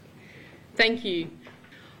Thank you.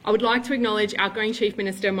 I would like to acknowledge outgoing Chief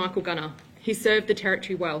Minister Michael Gunner. He served the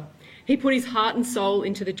Territory well. He put his heart and soul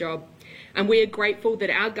into the job, and we are grateful that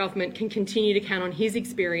our government can continue to count on his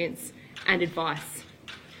experience and advice.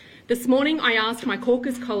 This morning I asked my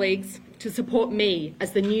caucus colleagues to support me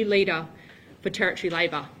as the new leader for Territory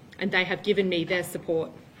Labor, and they have given me their support.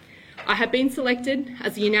 I have been selected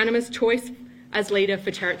as a unanimous choice as leader for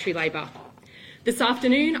Territory Labor. This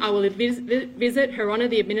afternoon I will visit Her Honour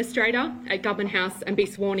the Administrator at Government House and be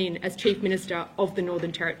sworn in as Chief Minister of the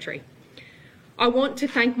Northern Territory. I want to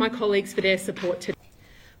thank my colleagues for their support today,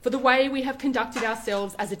 for the way we have conducted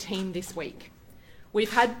ourselves as a team this week.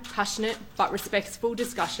 We've had passionate but respectful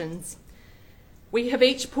discussions. We have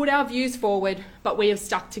each put our views forward, but we have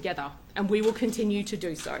stuck together, and we will continue to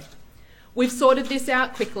do so. We've sorted this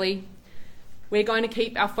out quickly. We're going to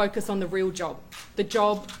keep our focus on the real job, the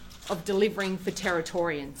job of delivering for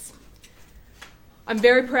Territorians. I'm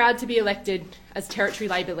very proud to be elected as Territory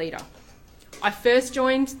Labor leader. I first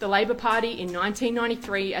joined the Labor Party in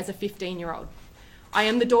 1993 as a 15-year-old. I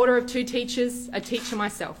am the daughter of 2 teachers, a teacher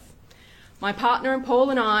myself. My partner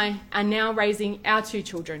Paul and I are now raising our 2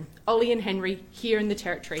 children, Ollie and Henry, here in the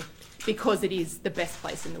Territory because it is the best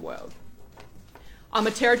place in the world. I'm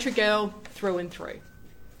a Territory girl through and through.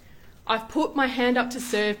 I've put my hand up to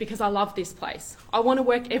serve because I love this place. I want to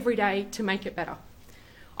work every day to make it better.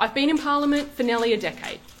 I've been in Parliament for nearly a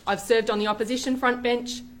decade. I've served on the opposition front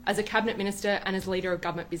bench, as a Cabinet Minister and as Leader of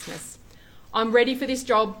Government Business. I'm ready for this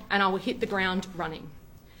job and I will hit the ground running.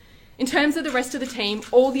 In terms of the rest of the team,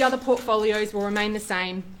 all the other portfolios will remain the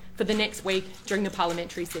same for the next week during the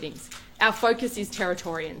parliamentary sittings. Our focus is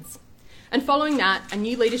Territorians. And following that, a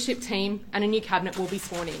new leadership team and a new cabinet will be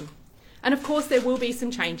sworn in. And of course there will be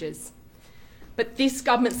some changes. But this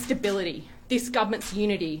government's stability, this government's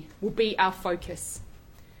unity will be our focus.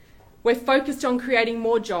 We're focused on creating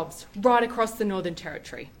more jobs right across the Northern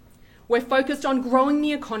Territory. We're focused on growing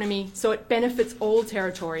the economy so it benefits all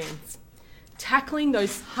Territorians, tackling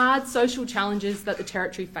those hard social challenges that the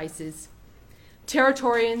Territory faces.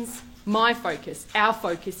 Territorians, my focus, our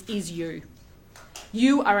focus is you.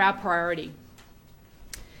 You are our priority.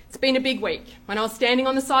 It's been a big week. When I was standing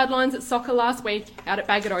on the sidelines at soccer last week out at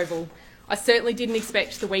Bagot Oval, I certainly didn't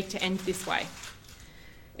expect the week to end this way.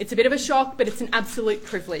 It's a bit of a shock, but it's an absolute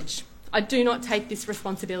privilege. I do not take this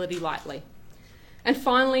responsibility lightly. And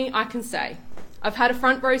finally, I can say, I've had a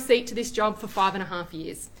front row seat to this job for 5.5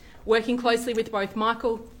 years, working closely with both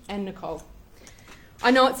Michael and Nicole.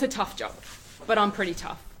 I know it's a tough job, but I'm pretty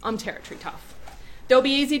tough. I'm Territory tough. There'll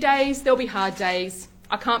be easy days, there'll be hard days.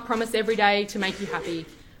 I can't promise every day to make you happy.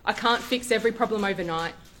 I can't fix every problem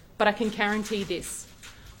overnight, but I can guarantee this.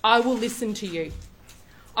 I will listen to you.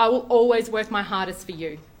 I will always work my hardest for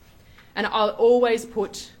you. And I'll always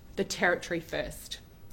put the Territory first.